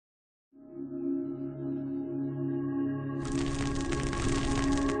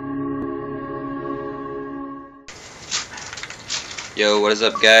Yo, what is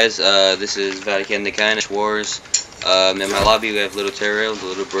up, guys? This is Dakine'Studio. In my lobby we have Little Terrell, the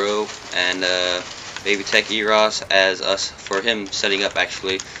Little Bro, and Baby Tech Eros as us for him setting up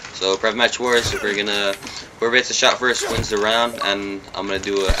actually. So private match wars. Whoever hits the shot first wins the round, and I'm gonna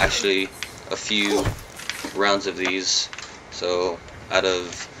do actually a few rounds of these. So out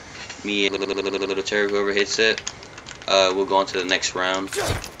of me and Little Terrell, whoever hits it, we'll go on to the next round,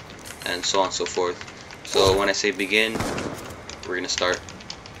 and so on and so forth. So when I say begin, we're gonna start.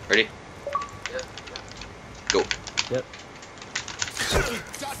 Ready? Yep. Go. Yep.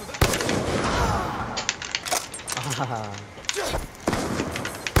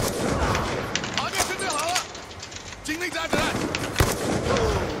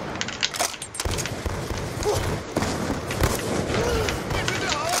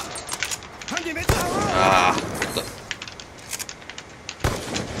 Ah.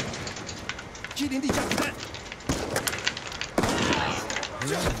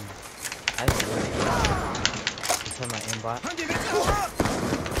 I swear. Just on my aimbot.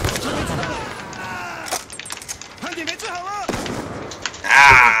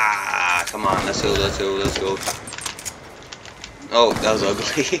 Ah, come on, let's go. Oh, that was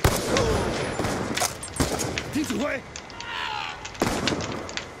ugly.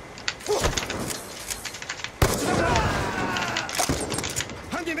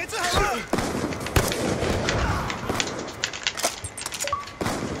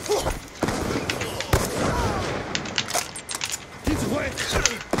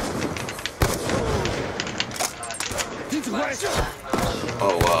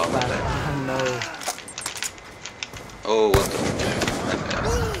 Oh wow. No. Oh, what the?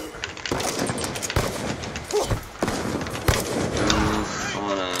 I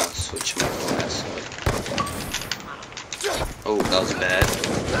wanna switch my class. Oh, that was bad.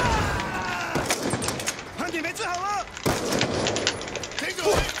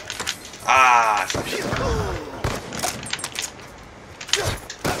 Ah.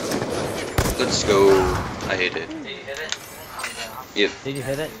 Let's go. I hate it. Yep. Did you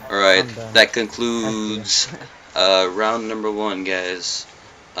hit it? Alright, that concludes round number 1, guys.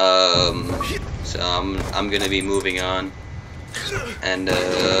 So I'm gonna be moving on, and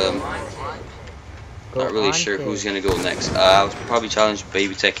not really sure who's gonna go next. I'll probably challenge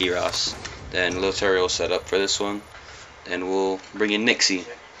Baby Tech Eros, then Little Terrell will set up for this one, and we'll bring in Nixie.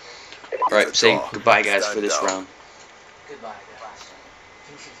 Alright, saying goodbye, guys, for this round.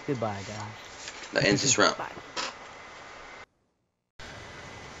 Goodbye, guys. That ends this round.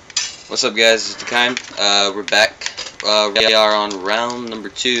 What's up, guys? It's Dakine. We're back. We are on round number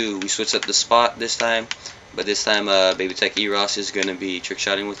 2. We switched up the spot this time, but this time Baby Tech Eros is going to be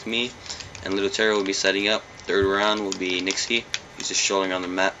trick-shotting with me, and Little Terrell will be setting up. Third round will be Nixie. He's just strolling on the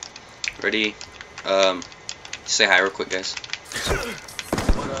map. Ready? Say hi real quick, guys.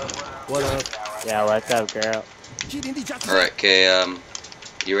 What up? Yeah, what's up, girl? Alright, okay,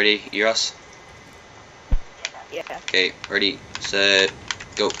 you ready, Eros? Yeah. Okay, ready, set,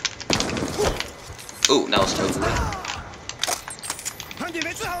 go. Oh, that was ugly.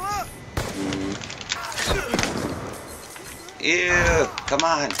 Ew, come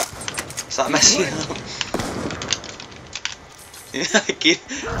on. Stop messing up.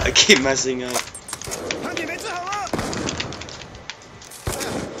 I keep messing up.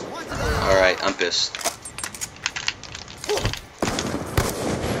 Alright, I'm pissed.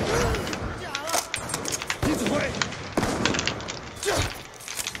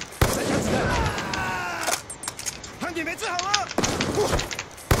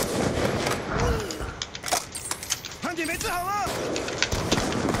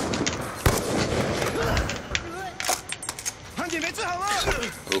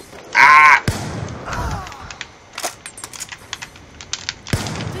 Oh. Ah!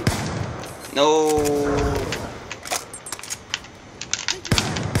 No.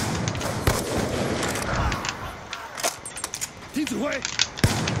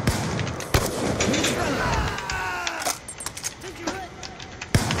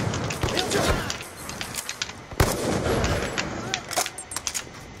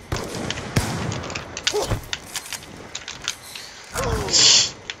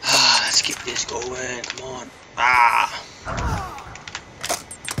 Let's get this going. Come on. Ah.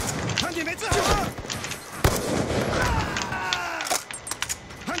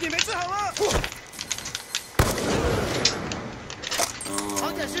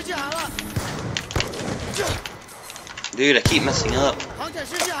 Dude, I keep messing up.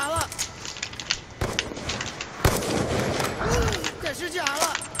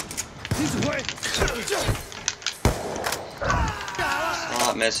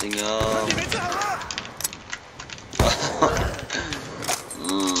 Stop messing up.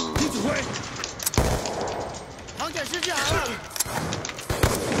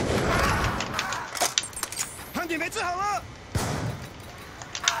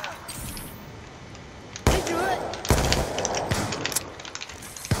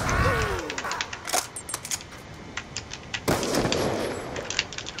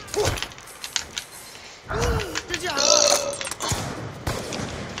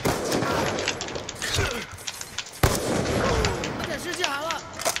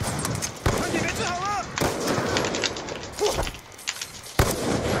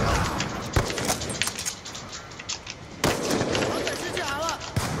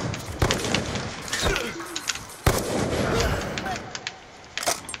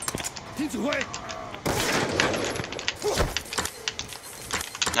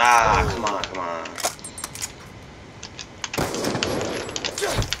 Ah, come on, come on.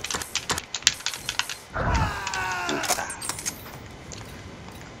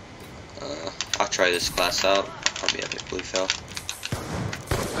 I'll try this class out. Probably epically fail.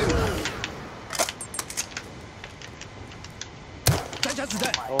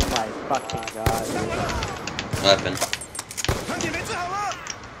 Oh my fucking god. What happened?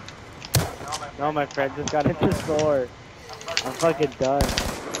 No, my friend just got into store. I'm fucking done.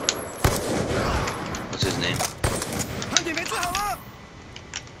 What's his name?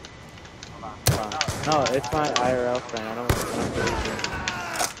 No, it's my IRL friend. I don't believe it.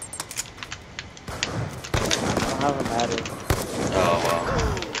 I don't have a Madden. Oh, wow.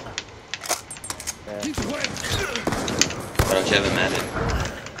 Yeah. Why don't you have a Madden?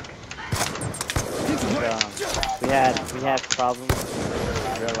 We had problems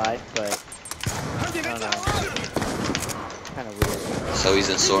in real life, but I don't know. Kind of weird. So he's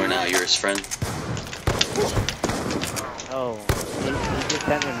in sore now, you're his friend? Oh, he just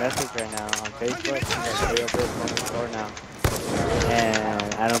sent me a message right now on Facebook. He's like, "Hey, Oprah's on the store now,"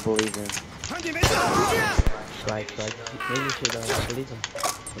 and I don't believe him. Swag. Maybe you should believe him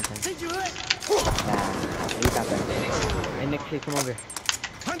sometimes. Nah, he's not that good. Hey Nick, hey, come over.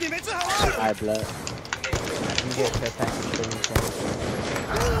 Alright, blood. You can get a care package for me.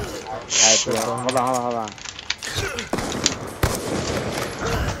 Alright, blood. Hold on.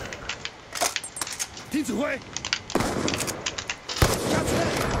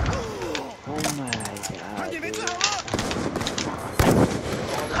 Oh my god, dude.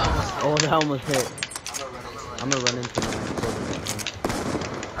 Oh, that almost hit. I'm gonna run into him.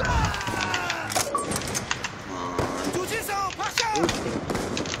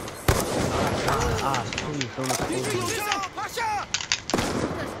 Please, don't expose me.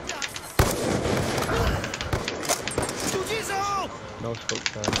 No scope,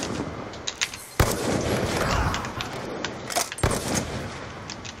 sorry.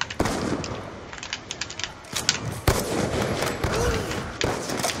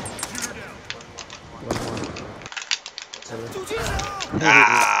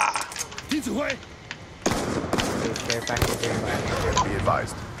 Ah! Care package here. Be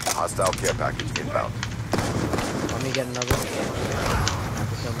advised. Hostile care package inbound. Let me get another. I have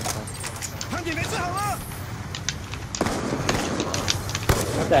to kill myself.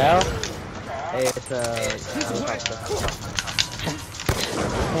 What the hell? Hey, it's a helicopter.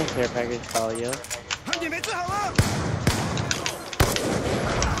 Can't care package call you.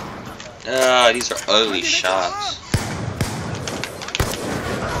 These are ugly shots.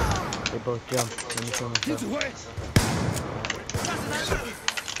 They both jump. Let me kill myself.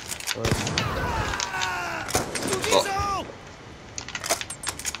 Oh.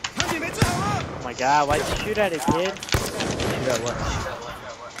 Oh my god, why'd you shoot at it, kid? Shoot at what?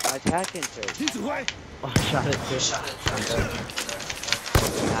 My attacking trick. Oh, I shot it too. I'm dead.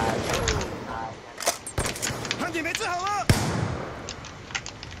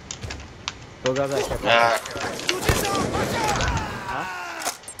 Go grab that care package. Huh?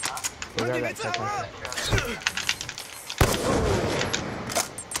 Go grab that care package.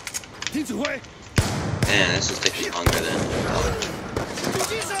 Man, this is taking longer than I thought.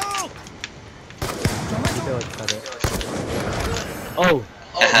 You go and cut it. Oh!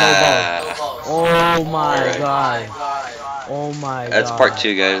 Oh my Alright. god. Oh my god. That's part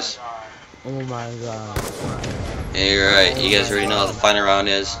 2, guys. Oh my god. Yeah, you're right. You guys already know how the final round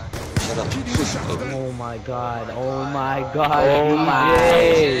is. Shut up. Oh my god. Oh my god. Oh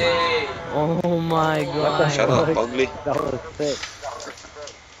my. Oh my god. Shut up, ugly. That was sick.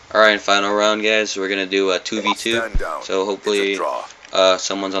 Alright, final round, guys. We're gonna do a 2v2. Stand down. So hopefully, It's a draw.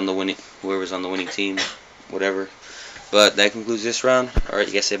 someone's on the winning, whoever's on the winning team, whatever. But that concludes this round. Alright,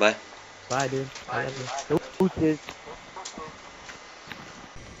 you guys say bye. Bye, dude. I love you. Deuces.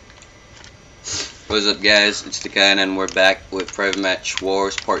 What's up, guys? It's Dakine'Studio, and we're back with Private Match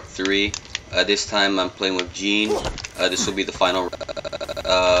Wars Part 3. This time I'm playing with Gene. this will be the final.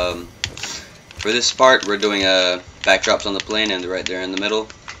 For this part, we're doing backdrops on the plane, and they're right there in the middle.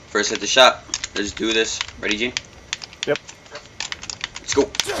 First hit the shot. Let's do this. Ready, Gene? Yep. Let's go.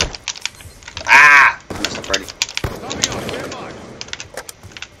 Ah! I messed up already.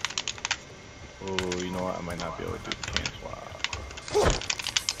 Oh, you know what? I might not be able to do the can swap.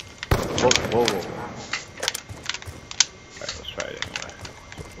 Whoa, whoa, whoa. Alright, let's try it anyway.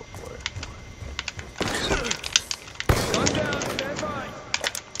 Let's go for it.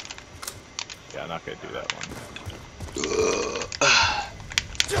 Yeah, I'm not gonna do that one.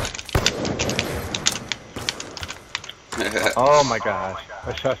 Oh my gosh.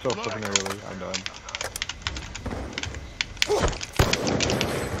 I shot so fucking early. I'm done.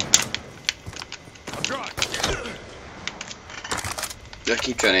 I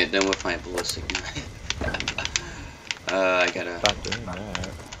keep trying to hit them with my ballistic knife. I gotta. Stop doing that.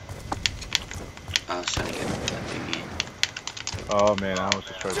 I was trying to get that thingy. Oh man, I almost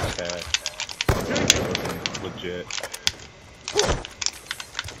destroyed the cat. Legit.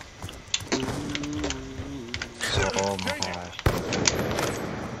 Oh my gosh.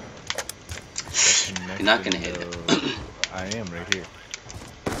 You're not gonna hit it. I am right here.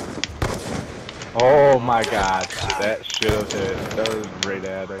 Oh my god, that should have hit. That was right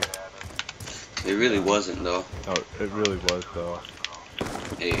at her. It really wasn't though. No, it really was though.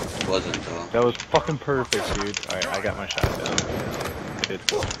 It wasn't though. That was fucking perfect, dude. Alright, I got my shot down. Hit.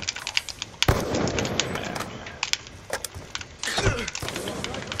 Smack.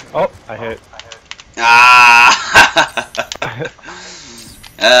 Oh, I hit. Ah!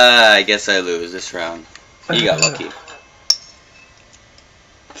 I guess I lose this round. You got lucky.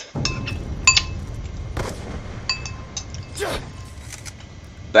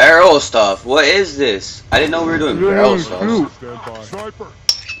 Barrel stuff. What is this? I didn't know we were doing barrel stuff. Sniper.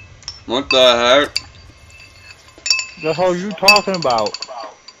 What the heck? The hell are you talking about?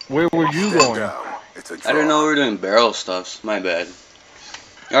 Where were you going? I didn't know we were doing barrel stuffs. My bad.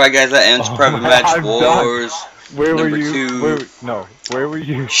 Alright guys, that ends Private Match I'm Wars. Where were number you? 2. Where were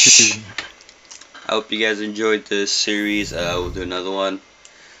you? I hope you guys enjoyed this series. We'll do another one.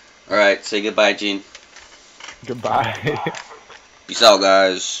 Alright, say goodbye, Gene. Goodbye. Peace out,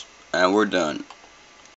 guys. And we're done.